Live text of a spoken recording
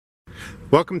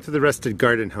Welcome to the Rusted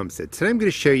Garden Homestead. Today I'm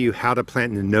going to show you how to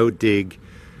plant in the no-dig,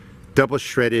 double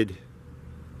shredded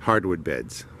hardwood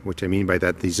beds. Which I mean by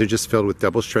that, these are just filled with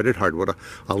double shredded hardwood.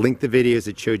 I'll link the videos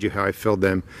that showed you how I filled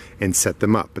them and set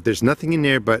them up. But there's nothing in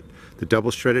there but the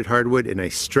double shredded hardwood, and I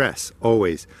stress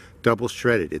always double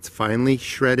shredded. It's finely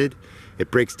shredded. It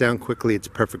breaks down quickly. It's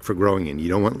perfect for growing in. You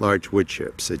don't want large wood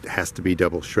chips. It has to be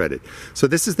double shredded. So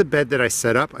this is the bed that I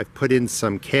set up. I've put in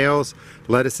some kales,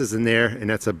 lettuces in there, and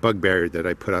that's a bug barrier that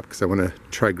I put up because I want to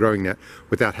try growing that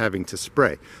without having to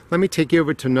spray. Let me take you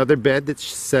over to another bed that's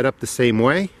set up the same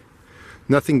way.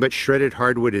 Nothing but shredded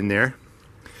hardwood in there.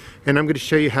 And I'm going to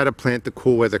show you how to plant the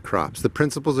cool weather crops. The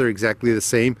principles are exactly the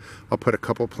same. I'll put a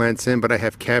couple plants in, but I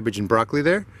have cabbage and broccoli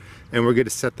there, and we're going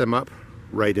to set them up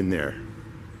right in there.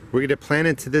 We're going to plant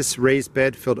into this raised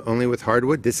bed filled only with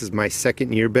hardwood. This is my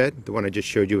second year bed. The one I just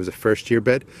showed you was a first year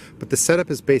bed. But the setup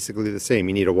is basically the same.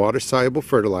 You need a water soluble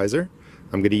fertilizer.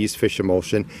 I'm going to use fish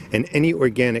emulsion and any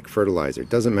organic fertilizer. It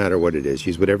doesn't matter what it is.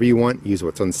 Use whatever you want. Use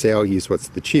what's on sale. Use what's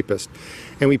the cheapest.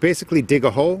 And we basically dig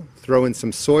a hole, throw in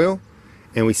some soil,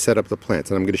 and we set up the plants.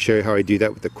 And I'm going to show you how I do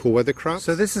that with the cool weather crops.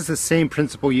 So this is the same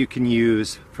principle you can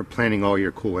use for planting all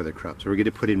your cool weather crops. We're going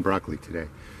to put in broccoli today.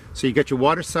 So you got your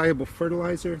water soluble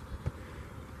fertilizer,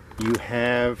 you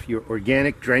have your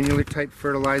organic granular type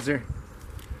fertilizer,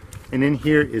 and in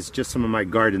here is just some of my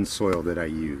garden soil that I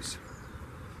use.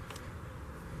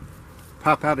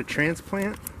 Pop out a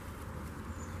transplant,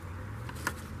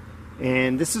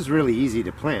 and this is really easy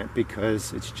to plant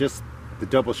because it's just the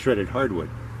double shredded hardwood.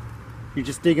 You're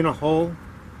just digging a hole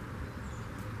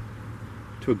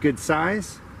to a good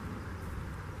size,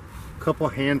 a couple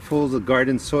handfuls of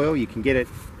garden soil. You can get it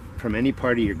from any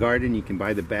part of your garden. You can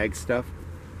buy the bag stuff.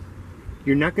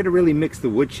 You're not going to really mix the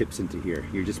wood chips into here.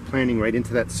 You're just planting right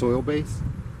into that soil base.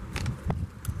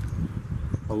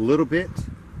 A little bit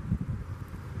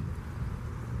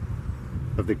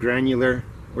of the granular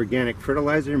organic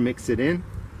fertilizer, mix it in.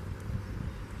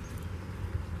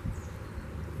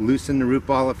 Loosen the root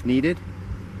ball if needed.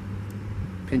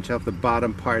 Pinch off the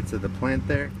bottom parts of the plant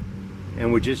there.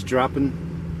 And we're just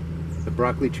dropping the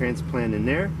broccoli transplant in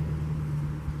there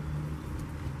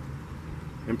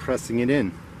and pressing it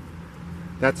in.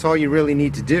 That's all you really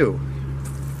need to do.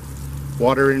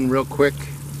 Water in real quick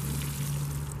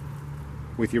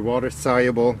with your water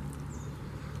soluble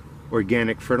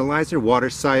organic fertilizer.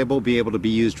 Water soluble be able to be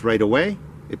used right away.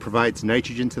 It provides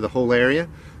nitrogen to the whole area,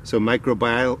 so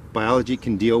microbiology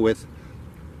can deal with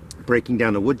breaking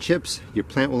down the wood chips. Your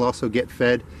plant will also get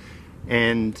fed,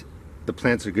 and the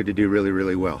plants are going to do really,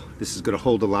 really well. This is going to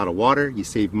hold a lot of water. You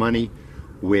save money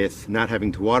with not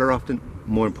having to water often.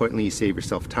 More importantly, you save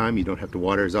yourself time. You don't have to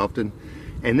water as often.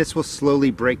 And this will slowly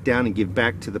break down and give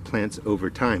back to the plants over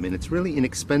time. And it's really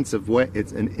inexpensive way.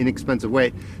 It's an inexpensive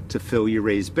way to fill your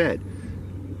raised bed.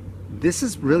 This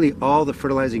is really all the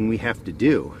fertilizing we have to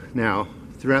do. Now,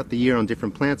 throughout the year on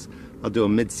different plants, I'll do a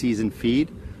mid-season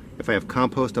feed. If I have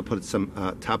compost, I'll put some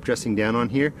top dressing down on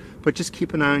here. But just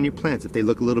keep an eye on your plants. If they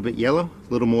look a little bit yellow,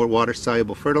 a little more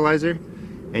water-soluble fertilizer,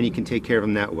 and you can take care of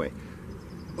them that way.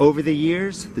 Over the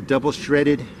years, the double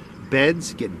shredded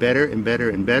beds get better and better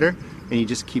and better, and you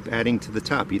just keep adding to the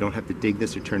top. You don't have to dig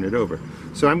this or turn it over.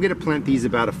 So I'm going to plant these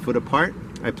about a foot apart.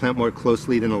 I plant more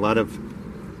closely than a lot of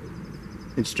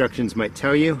instructions might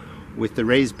tell you. With the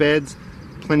raised beds,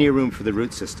 plenty of room for the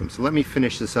root system. So let me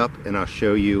finish this up and I'll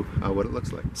show you what it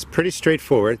looks like. It's pretty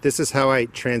straightforward. This is how I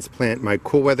transplant my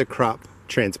cool weather crop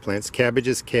transplants,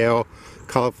 cabbages, kale,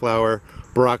 cauliflower,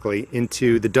 broccoli,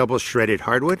 into the double shredded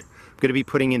hardwood. Going to be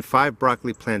putting in 5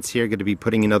 broccoli plants here, going to be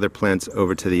putting in other plants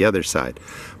over to the other side.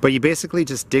 But you basically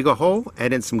just dig a hole,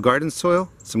 add in some garden soil,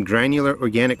 some granular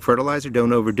organic fertilizer,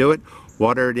 don't overdo it,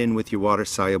 water it in with your water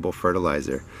soluble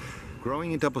fertilizer.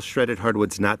 Growing in double shredded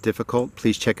hardwood's not difficult.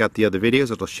 Please check out the other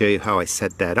videos, it'll show you how I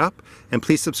set that up. And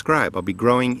please subscribe. I'll be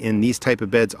growing in these type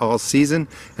of beds all season,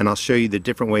 and I'll show you the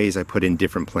different ways I put in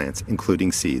different plants,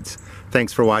 including seeds.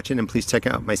 Thanks for watching, and please check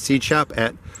out my seed shop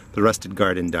at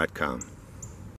therustedgarden.com.